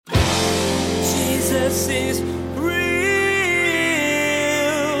Jesus is real.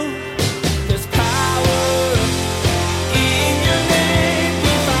 There's power in your name. We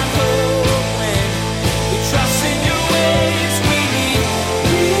find hope when we trust in your ways. We need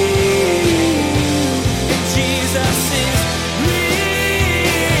you, and Jesus is real.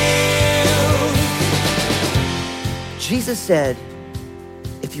 Jesus said,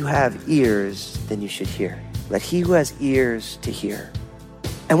 if you have ears, then you should hear. Let he who has ears to hear.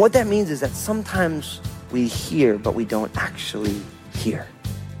 And what that means is that sometimes we hear, but we don't actually hear,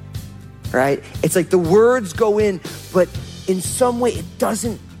 right? It's like the words go in, but in some way it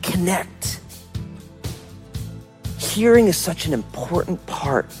doesn't connect. Hearing is such an important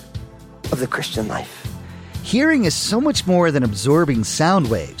part of the Christian life. Hearing is so much more than absorbing sound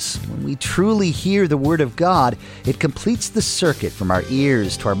waves. When we truly hear the Word of God, it completes the circuit from our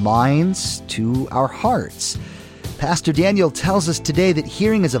ears to our minds to our hearts. Pastor Daniel tells us today that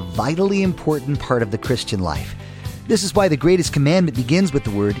hearing is a vitally important part of the Christian life. This is why the greatest commandment begins with the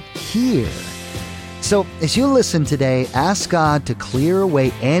word hear. So, as you listen today, ask God to clear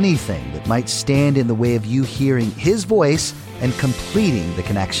away anything that might stand in the way of you hearing His voice and completing the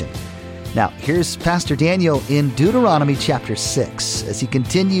connection. Now, here's Pastor Daniel in Deuteronomy chapter 6 as he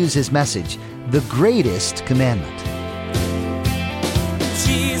continues his message, The Greatest Commandment.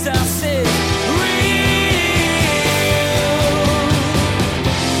 Jesus is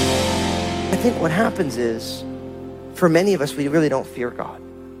I think what happens is, for many of us, we really don't fear God.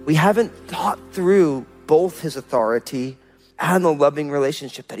 We haven't thought through both His authority and the loving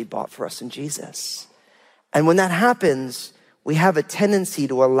relationship that He bought for us in Jesus. And when that happens, we have a tendency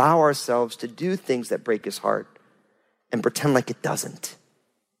to allow ourselves to do things that break His heart and pretend like it doesn't.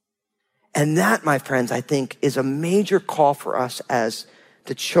 And that, my friends, I think is a major call for us as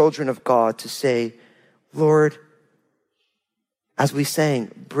the children of God to say, Lord, as we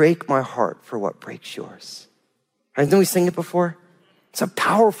sang, break my heart for what breaks yours. Right? Didn't we sing it before? It's a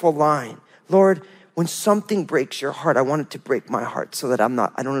powerful line. Lord, when something breaks your heart, I want it to break my heart so that I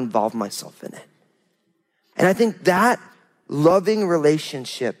don't involve myself in it. And I think that loving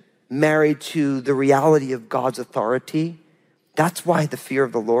relationship married to the reality of God's authority, that's why the fear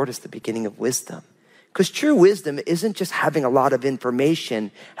of the Lord is the beginning of wisdom. Because true wisdom isn't just having a lot of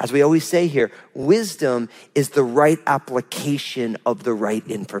information. As we always say here, wisdom is the right application of the right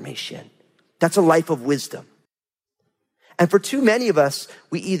information. That's a life of wisdom. And for too many of us,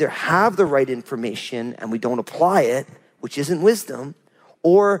 we either have the right information and we don't apply it, which isn't wisdom,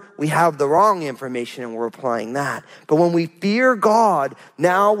 or we have the wrong information and we're applying that. But when we fear God,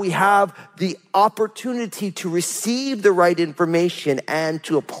 now we have the opportunity to receive the right information and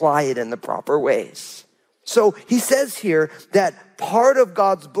to apply it in the proper ways. So he says here that part of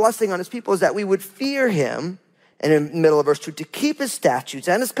God's blessing on His people is that we would fear Him, and in the middle of verse 2, to keep His statutes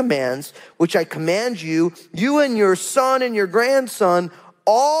and His commands, which I command you, you and your son and your grandson,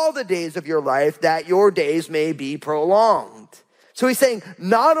 all the days of your life, that your days may be prolonged. So he's saying,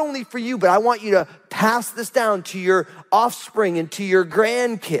 not only for you, but I want you to pass this down to your offspring and to your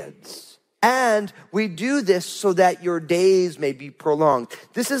grandkids. And we do this so that your days may be prolonged.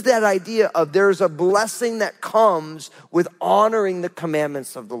 This is that idea of there's a blessing that comes with honoring the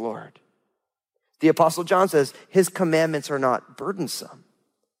commandments of the Lord. The Apostle John says his commandments are not burdensome.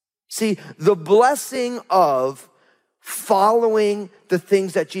 See, the blessing of following the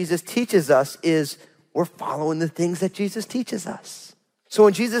things that Jesus teaches us is we're following the things that Jesus teaches us. So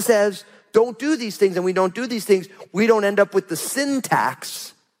when Jesus says, don't do these things, and we don't do these things, we don't end up with the sin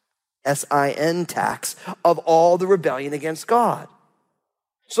tax, S-I-N tax, of all the rebellion against God.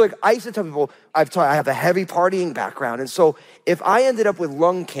 So like I used to tell people, I have a heavy partying background. And so if I ended up with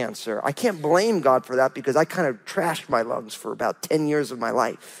lung cancer, I can't blame God for that because I kind of trashed my lungs for about 10 years of my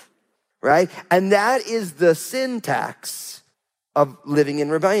life, right? And that is the sin tax of living in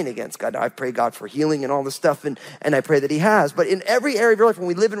rebellion against God. Now, I pray God for healing and all this stuff, and I pray that He has. But in every area of your life, when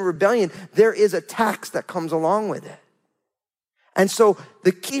we live in rebellion, there is a tax that comes along with it. And so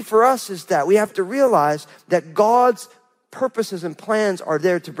the key for us is that we have to realize that God's purposes and plans are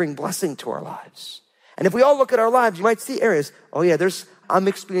there to bring blessing to our lives. And if we all look at our lives, you might see areas, oh yeah, I'm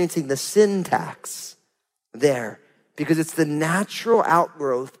experiencing the sin tax there. Because it's the natural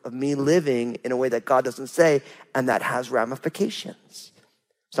outgrowth of me living in a way that God doesn't say, and that has ramifications.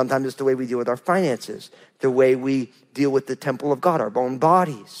 Sometimes it's the way we deal with our finances, the way we deal with the temple of God, our own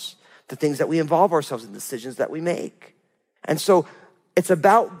bodies, the things that we involve ourselves in, decisions that we make. And so it's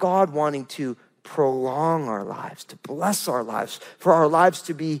about God wanting to prolong our lives, to bless our lives, for our lives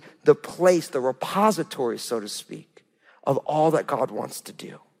to be the place, the repository, so to speak, of all that God wants to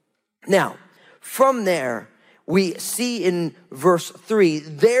do. Now, from there, we see in verse 3,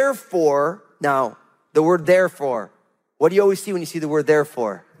 therefore, now, The word therefore. What do you always see when you see the word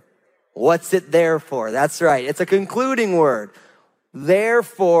therefore? What's it there for? That's right. It's a concluding word.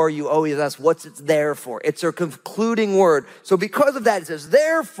 Therefore, you always ask, what's it there for? It's a concluding word. So because of that, it says,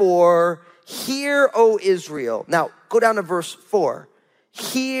 therefore, hear, O Israel. Now, go down to verse 4.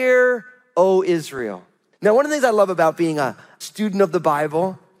 Hear, O Israel. Now, one of the things I love about being a student of the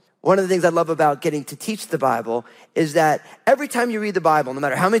Bible, one of the things I love about getting to teach the Bible is that every time you read the Bible, no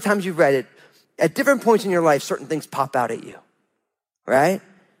matter how many times you've read it, at different points in your life, certain things pop out at you, right?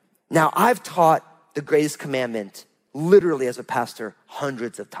 Now, I've taught the greatest commandment literally as a pastor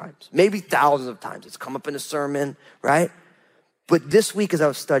hundreds of times, maybe thousands of times. It's come up in a sermon, right? But this week as I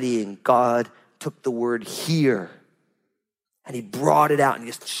was studying, God took the word hear and he brought it out and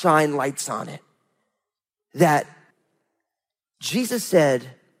just shined lights on it. That Jesus said,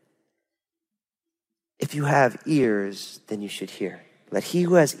 if you have ears, then you should hear. Let he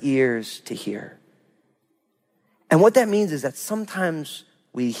who has ears to hear. And what that means is that sometimes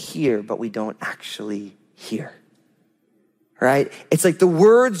we hear, but we don't actually hear, right? It's like the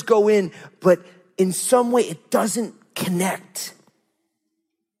words go in, but in some way it doesn't connect.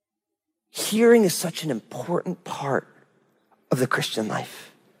 Hearing is such an important part of the Christian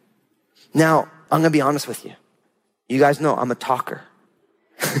life. Now, I'm gonna be honest with you. You guys know I'm a talker.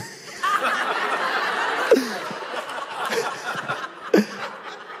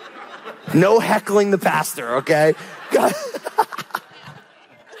 No heckling the pastor, okay?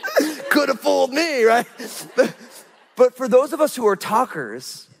 Could have fooled me, right? But for those of us who are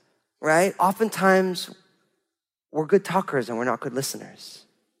talkers, right, oftentimes we're good talkers and we're not good listeners.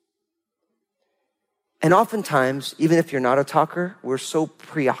 And oftentimes, even if you're not a talker, we're so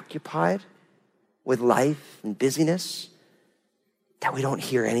preoccupied with life and busyness that we don't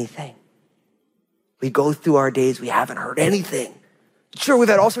hear anything. We go through our days, we haven't heard anything. Sure, we've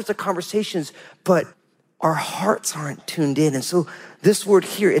had all sorts of conversations, but our hearts aren't tuned in. And so this word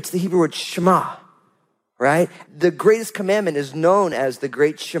here, it's the Hebrew word Shema, right? The greatest commandment is known as the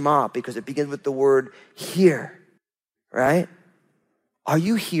great Shema because it begins with the word hear, right? Are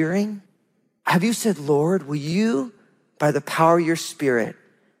you hearing? Have you said, Lord, will you, by the power of your Spirit,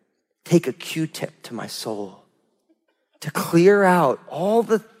 take a Q-tip to my soul to clear out all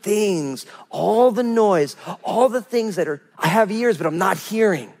the things, all the noise, all the things that are, I have ears, but I'm not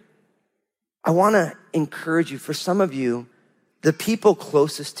hearing. I want to encourage you. For some of you, the people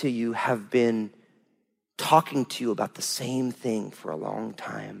closest to you have been talking to you about the same thing for a long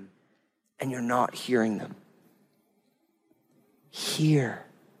time, and you're not hearing them. Hear.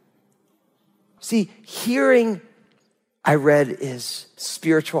 See, hearing, I read, is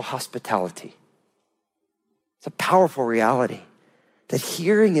spiritual hospitality. It's a powerful reality that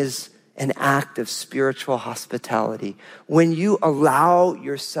hearing is an act of spiritual hospitality when you allow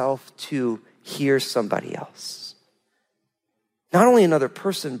yourself to hear somebody else. Not only another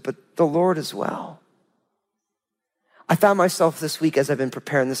person, but the Lord as well. I found myself this week as I've been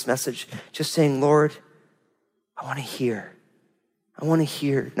preparing this message, just saying, Lord, I want to hear. I want to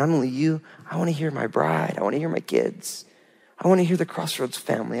hear not only you, I want to hear my bride. I want to hear my kids. I want to hear the Crossroads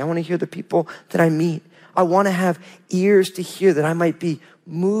family. I want to hear the people that I meet. I want to have ears to hear, that I might be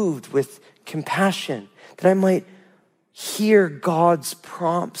moved with compassion, that I might hear God's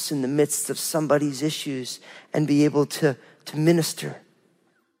prompts in the midst of somebody's issues and be able to minister.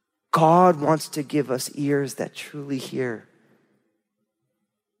 God wants to give us ears that truly hear.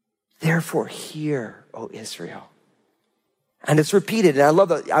 Therefore, hear, O Israel. And it's repeated. And I love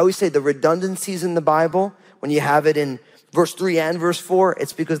that. I always say the redundancies in the Bible, when you have it in verse 3 and verse 4,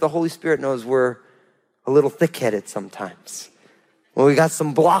 it's because the Holy Spirit knows we're a little thick-headed sometimes. Well, we got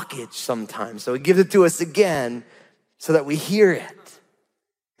some blockage sometimes. So he gives it to us again so that we hear it.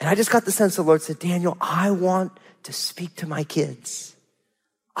 And I just got the sense the Lord said, Daniel, I want to speak to my kids.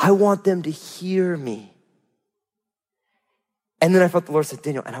 I want them to hear me. And then I felt the Lord said,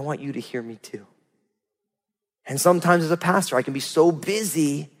 Daniel, and I want you to hear me too. And sometimes as a pastor, I can be so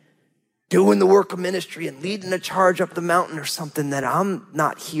busy doing the work of ministry and leading a charge up the mountain or something that I'm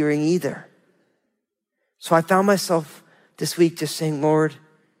not hearing either. So I found myself this week just saying, Lord,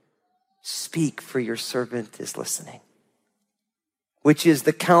 speak, for your servant is listening. Which is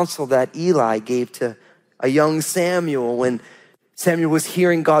the counsel that Eli gave to a young Samuel when Samuel was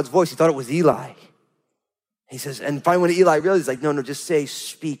hearing God's voice. He thought it was Eli. He says, and finally when Eli realized, he's like, no, just say,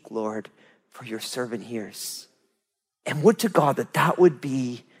 speak, Lord, for your servant hears. And would to God that would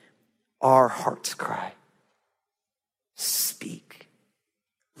be our heart's cry. Speak.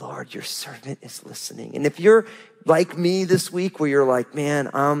 Lord, your servant is listening. And if you're like me this week, where you're like, man,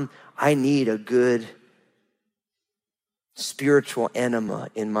 I need a good spiritual enema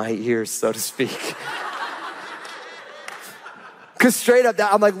in my ears, so to speak. Because straight up,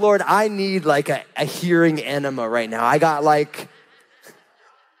 I'm like, Lord, I need like a hearing enema right now. I got like,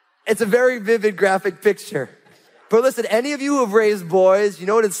 it's a very vivid graphic picture. But listen, any of you who have raised boys, you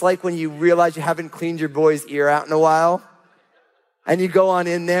know what it's like when you realize you haven't cleaned your boy's ear out in a while? And you go on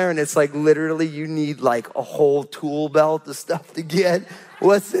in there and it's like literally you need like a whole tool belt of stuff to get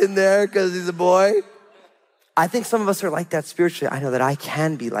what's in there because he's a boy. I think some of us are like that spiritually. I know that I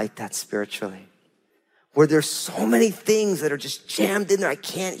can be like that spiritually, where there's so many things that are just jammed in there I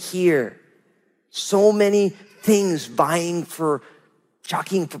can't hear. So many things jockeying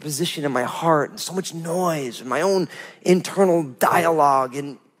for position in my heart, and so much noise and my own internal dialogue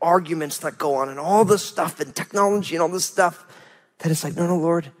and arguments that go on and all this stuff and technology and all this stuff that it's like, no,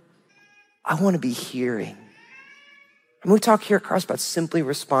 Lord, I want to be hearing. And we talk here at Cross about simply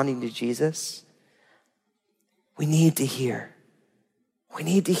responding to Jesus. We need to hear. We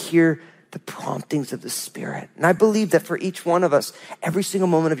need to hear the promptings of the Spirit. And I believe that for each one of us, every single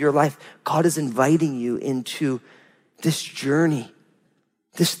moment of your life, God is inviting you into this journey,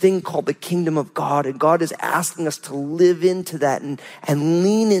 this thing called the kingdom of God. And God is asking us to live into that and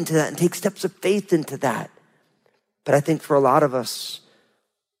lean into that and take steps of faith into that. But I think for a lot of us,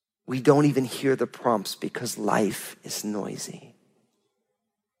 we don't even hear the prompts because life is noisy.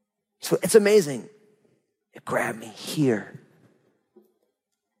 So it's amazing. It grabbed me here.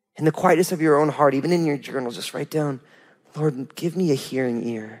 In the quietness of your own heart, even in your journal, just write down, Lord, give me a hearing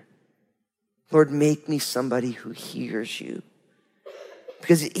ear. Lord, make me somebody who hears you.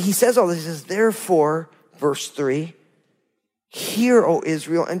 Because he says all this, he says, therefore, verse 3, hear, O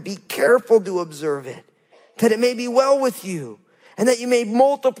Israel, and be careful to observe it, that it may be well with you, and that you may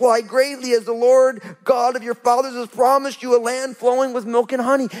multiply greatly as the Lord God of your fathers has promised you, a land flowing with milk and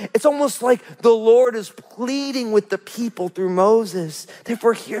honey. It's almost like the Lord is pleading with the people through Moses.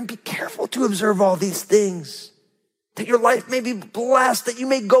 Therefore, hear and be careful to observe all these things, that your life may be blessed, that you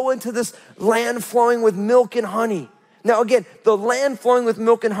may go into this land flowing with milk and honey. Now, again, the land flowing with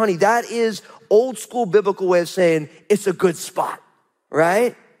milk and honey, that is old school biblical way of saying it's a good spot,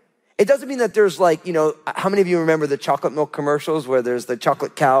 right? It doesn't mean that there's like, how many of you remember the chocolate milk commercials where there's the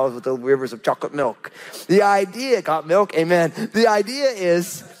chocolate cows with the rivers of chocolate milk? The idea, got milk, amen. The idea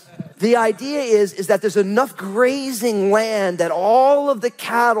is that there's enough grazing land that all of the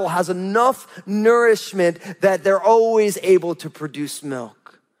cattle has enough nourishment that they're always able to produce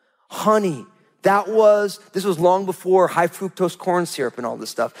milk. Honey, this was long before high fructose corn syrup and all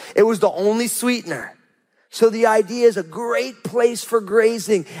this stuff. It was the only sweetener. So the idea is a great place for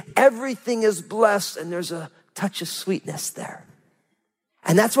grazing. Everything is blessed and there's a touch of sweetness there.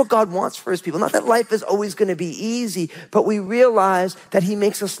 And that's what God wants for his people. Not that life is always going to be easy, but we realize that he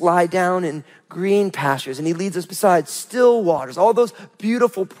makes us lie down in green pastures and he leads us beside still waters. All those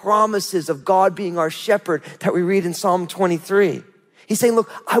beautiful promises of God being our shepherd that we read in Psalm 23. He's saying, look,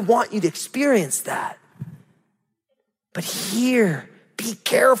 I want you to experience that. But here, be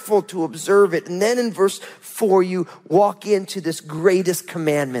careful to observe it. And then in verse 4, you walk into this greatest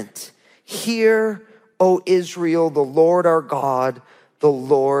commandment. Hear, O Israel, the Lord our God, the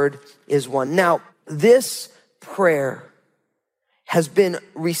Lord is one. Now, this prayer has been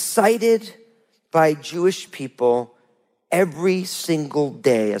recited by Jewish people every single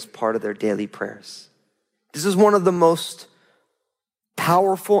day as part of their daily prayers. This is one of the most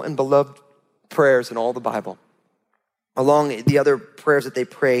powerful and beloved prayers in all the Bible. Along the other prayers that they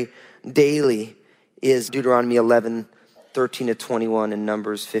pray daily is Deuteronomy 11, 13 to 21 and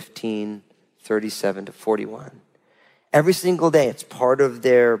Numbers 15, 37 to 41. Every single day, it's part of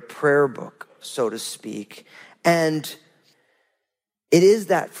their prayer book, so to speak. And it is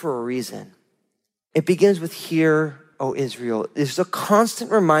that for a reason. It begins with, hear, O Israel. It's a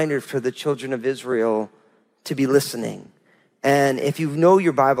constant reminder for the children of Israel to be listening. And if you know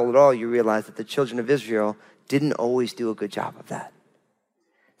your Bible at all, you realize that the children of Israel didn't always do a good job of that.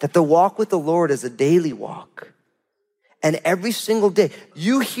 That the walk with the Lord is a daily walk. And every single day,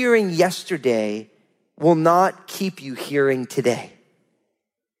 you hearing yesterday will not keep you hearing today.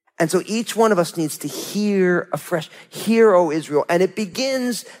 And so each one of us needs to hear afresh. Hear, O Israel. And it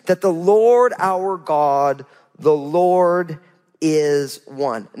begins that the Lord our God, the Lord is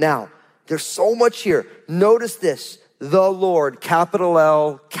one. Now, there's so much here. Notice this. The Lord, capital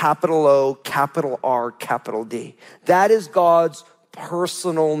L, capital O, capital R, capital D. That is God's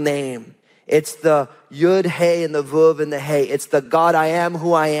personal name. It's the Yud, Hey, and the Vuv, and the Hey. It's the God, I am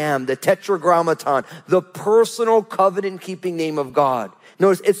who I am, the Tetragrammaton, the personal covenant-keeping name of God.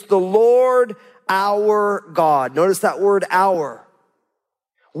 Notice, it's the Lord our God. Notice that word, our.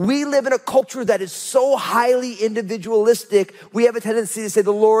 We live in a culture that is so highly individualistic, we have a tendency to say,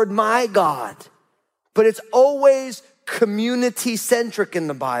 the Lord my God. But it's always community centric in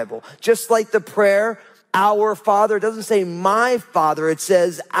the Bible. Just like the prayer, our Father, it doesn't say my Father, it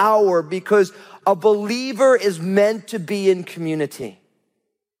says our, because a believer is meant to be in community.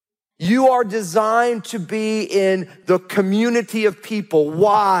 You are designed to be in the community of people.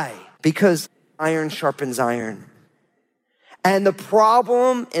 Why? Because iron sharpens iron. And the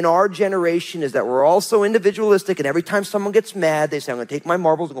problem in our generation is that we're all so individualistic, and every time someone gets mad, they say, I'm gonna take my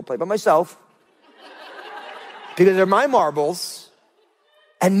marbles and go play by myself because they're my marbles,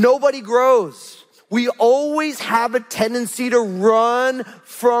 and nobody grows. We always have a tendency to run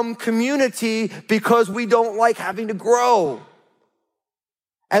from community because we don't like having to grow.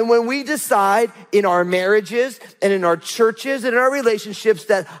 And when we decide in our marriages and in our churches and in our relationships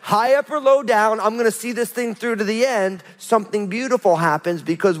that high up or low down, I'm gonna see this thing through to the end, something beautiful happens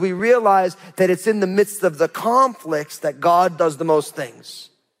because we realize that it's in the midst of the conflicts that God does the most things.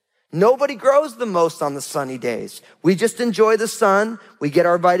 Nobody grows the most on the sunny days. We just enjoy the sun, we get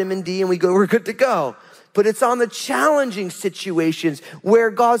our vitamin D, and we're good to go. But it's on the challenging situations where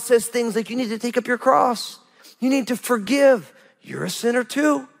God says things like, you need to take up your cross. You need to forgive. You're a sinner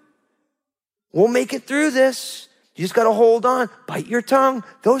too. We'll make it through this. You just got to hold on. Bite your tongue.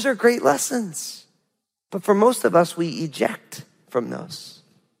 Those are great lessons. But for most of us, we eject from those.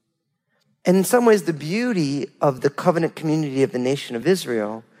 And in some ways, the beauty of the covenant community of the nation of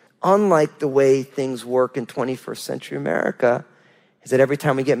Israel, unlike the way things work in 21st century America, is that every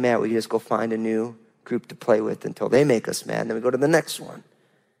time we get mad, we just go find a new group to play with until they make us mad, and then we go to the next one.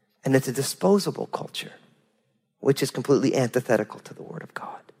 And it's a disposable culture, which is completely antithetical to the Word of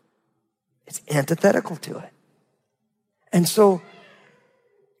God. It's antithetical to it. And so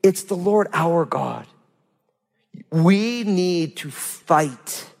it's the Lord our God. We need to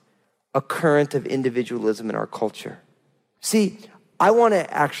fight a current of individualism in our culture. See, I want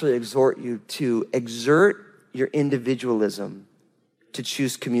to actually exhort you to exert your individualism to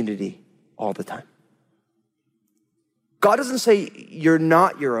choose community all the time. God doesn't say you're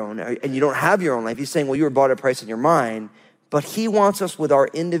not your own and you don't have your own life. He's saying, well, you were bought at a price in your mind, but he wants us with our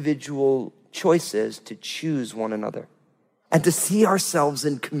individual choices to choose one another and to see ourselves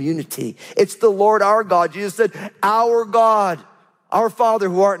in community. It's the Lord our God. Jesus said, our God, our Father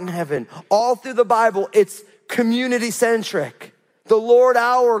who art in heaven. All through the Bible, it's community centric. The Lord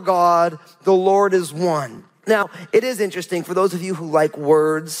our God, the Lord is one. Now, it is interesting for those of you who like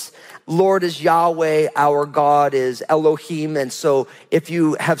words, Lord is Yahweh, our God is Elohim. And so if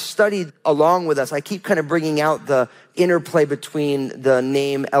you have studied along with us, I keep kind of bringing out the interplay between the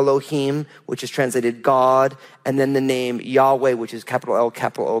name Elohim, which is translated God, and then the name Yahweh, which is capital L,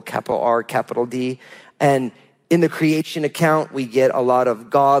 capital O, capital R, capital D. And in the creation account, we get a lot of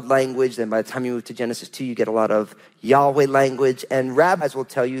God language. Then by the time you move to Genesis 2, you get a lot of Yahweh language. And rabbis will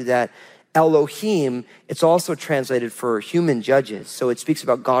tell you that Elohim, it's also translated for human judges. So it speaks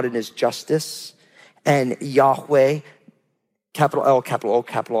about God and his justice. And Yahweh, capital L, capital O,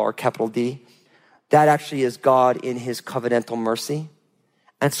 capital R, capital D, that actually is God in his covenantal mercy.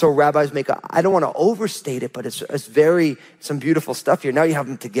 And so rabbis I don't want to overstate it, but it's some beautiful stuff here. Now you have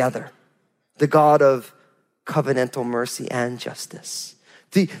them together. The God of covenantal mercy and justice.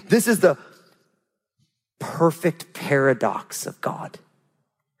 This is the perfect paradox of God.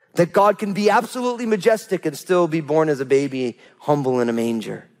 That God can be absolutely majestic and still be born as a baby, humble in a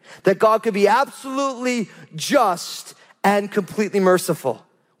manger. That God can be absolutely just and completely merciful.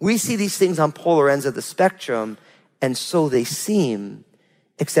 We see these things on polar ends of the spectrum, and so they seem,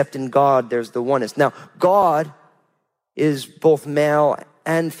 except in God, there's the oneness. Now, God is both male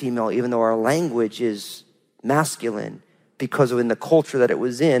and female, even though our language is masculine. Because of in the culture that it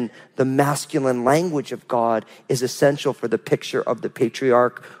was in, the masculine language of God is essential for the picture of the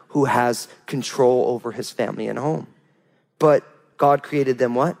patriarch who has control over his family and home. But God created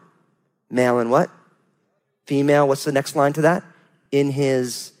them what? Male and what? Female. What's the next line to that? In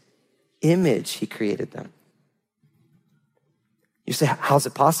his image, he created them. You say, how's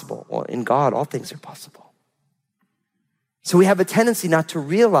it possible? Well, in God, all things are possible. So we have a tendency not to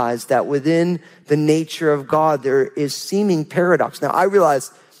realize that within the nature of God, there is seeming paradox. Now, I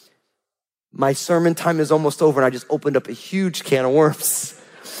realize my sermon time is almost over and I just opened up a huge can of worms.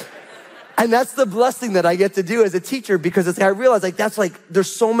 And that's the blessing that I get to do as a teacher, because I realize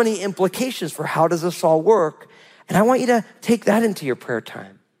there's so many implications for how does this all work. And I want you to take that into your prayer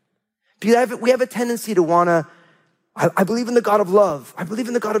time. Because we have a tendency to want to, I believe in the God of love. I believe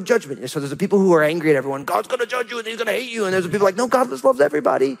in the God of judgment. So there's the people who are angry at everyone. God's going to judge you and he's going to hate you. And there's the people like, no, God just loves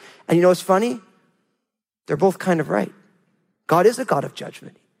everybody. And you know what's funny? They're both kind of right. God is a God of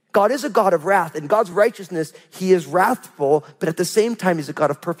judgment. God is a God of wrath. In God's righteousness, he is wrathful, but at the same time, he's a God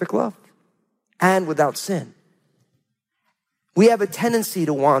of perfect love and without sin. We have a tendency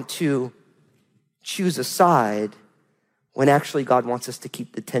to want to choose a side when actually God wants us to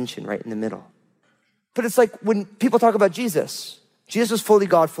keep the tension right in the middle. But it's like when people talk about Jesus, Jesus is fully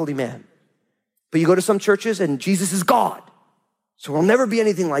God, fully man. But you go to some churches and Jesus is God. So we'll never be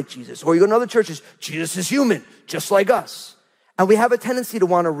anything like Jesus. Or you go to other churches, Jesus is human, just like us. And we have a tendency to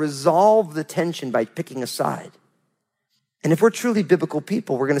want to resolve the tension by picking a side. And if we're truly biblical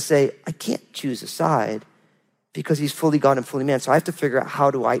people, we're going to say, I can't choose a side because he's fully God and fully man. So I have to figure out,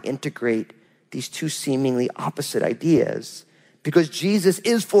 how do I integrate these two seemingly opposite ideas? Because Jesus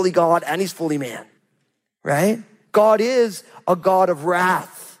is fully God and he's fully man, right? God is a God of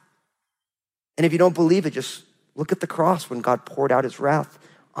wrath. And if you don't believe it, just look at the cross when God poured out his wrath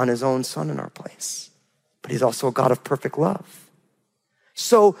on his own son in our place. But he's also a God of perfect love.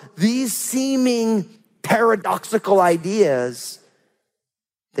 So these seeming paradoxical ideas,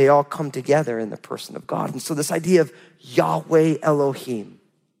 they all come together in the person of God. And so this idea of Yahweh Elohim,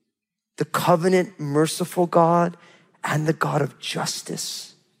 the covenant, merciful God, and the God of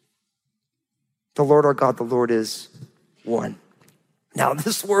justice. The Lord our God, the Lord is one. Now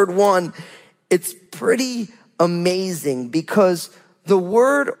this word one, it's pretty amazing because the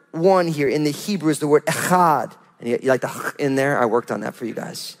word one here in the Hebrew is the word echad. And you like the in there? I worked on that for you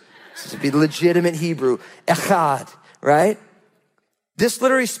guys. This would be legitimate Hebrew. Echad, right? This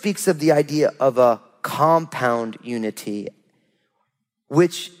literally speaks of the idea of a compound unity,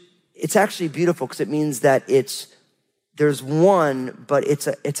 which it's actually beautiful because it means that there's one, but it's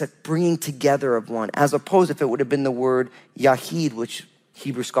a bringing together of one, as opposed if it would have been the word Yahid, which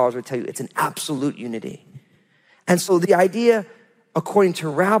Hebrew scholars would tell you, it's an absolute unity. And so the idea, according to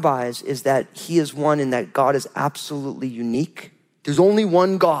rabbis, is that he is one and that God is absolutely unique. There's only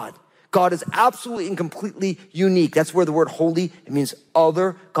one God. God is absolutely and completely unique. That's where the word holy, it means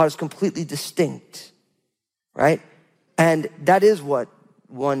other. God is completely distinct, right? And that is what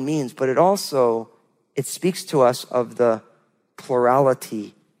one means, but it speaks to us of the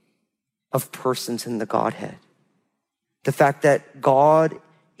plurality of persons in the Godhead. The fact that God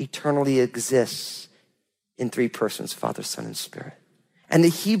eternally exists in three persons, Father, Son, and Spirit. And the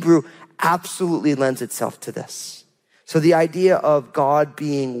Hebrew absolutely lends itself to this. So the idea of God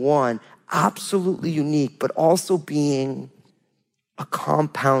being one, absolutely unique, but also being a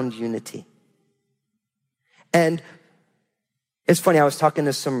compound unity. And it's funny, I was talking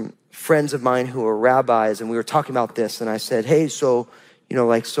to some friends of mine who are rabbis, and we were talking about this, and I said, hey, so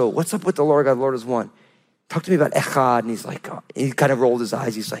what's up with the Lord God? The Lord is one. Talk to me about echad. And he's like, he kind of rolled his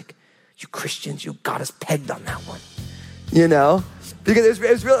eyes. He's like, you Christians, you got us pegged on that one, Because it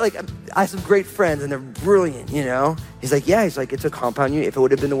was really like, I have some great friends and they're brilliant, He's like, yeah, it's a compound unit. If it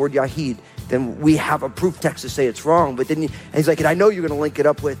would have been the word Yahid, then we have a proof text to say it's wrong. But then he's like, and I know you're going to link it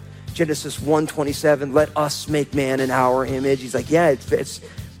up with Genesis 1:27, let us make man in our image. He's like, yeah,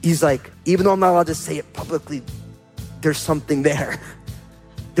 he's like, even though I'm not allowed to say it publicly, there's something there.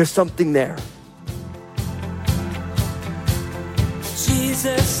 There's something there.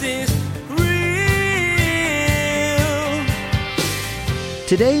 Jesus is real.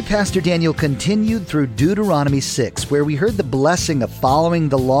 Today, Pastor Daniel continued through Deuteronomy 6, where we heard the blessing of following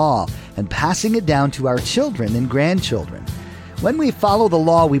the law and passing it down to our children and grandchildren. When we follow the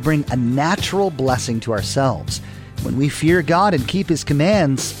law, we bring a natural blessing to ourselves. When we fear God and keep his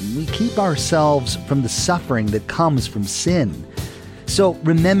commands, we keep ourselves from the suffering that comes from sin. So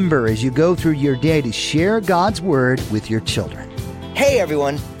remember, as you go through your day, to share God's word with your children. Hey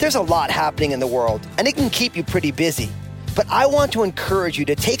everyone, there's a lot happening in the world, and it can keep you pretty busy. But I want to encourage you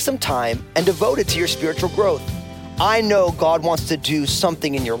to take some time and devote it to your spiritual growth. I know God wants to do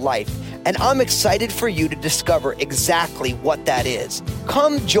something in your life, and I'm excited for you to discover exactly what that is.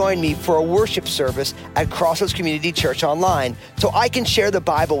 Come join me for a worship service at Crossroads Community Church online so I can share the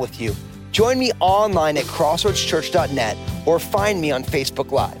Bible with you. Join me online at crossroadschurch.net or find me on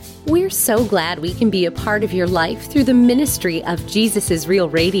Facebook Live. We're so glad we can be a part of your life through the ministry of Jesus is Real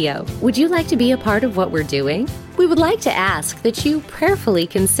Radio. Would you like to be a part of what we're doing? We would like to ask that you prayerfully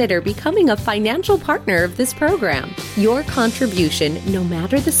consider becoming a financial partner of this program. Your contribution, no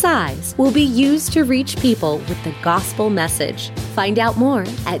matter the size, will be used to reach people with the gospel message. Find out more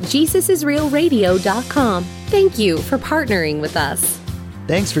at JesusIsRealRadio.com. Thank you for partnering with us.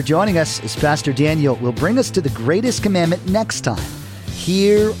 Thanks for joining us as Pastor Daniel will bring us to the greatest commandment next time.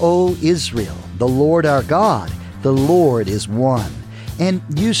 Hear, O Israel, the Lord our God, the Lord is one. And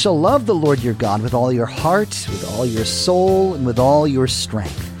you shall love the Lord your God with all your heart, with all your soul, and with all your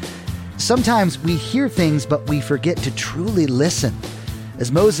strength. Sometimes we hear things, but we forget to truly listen.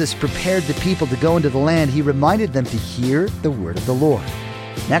 As Moses prepared the people to go into the land, he reminded them to hear the word of the Lord.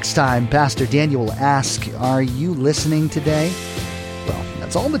 Next time, Pastor Daniel will ask, are you listening today? Well,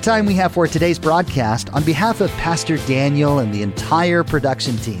 that's all the time we have for today's broadcast. On behalf of Pastor Daniel and the entire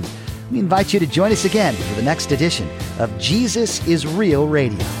production team, we invite you to join us again for the next edition of Jesus is Real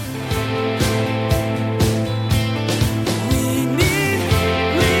Radio.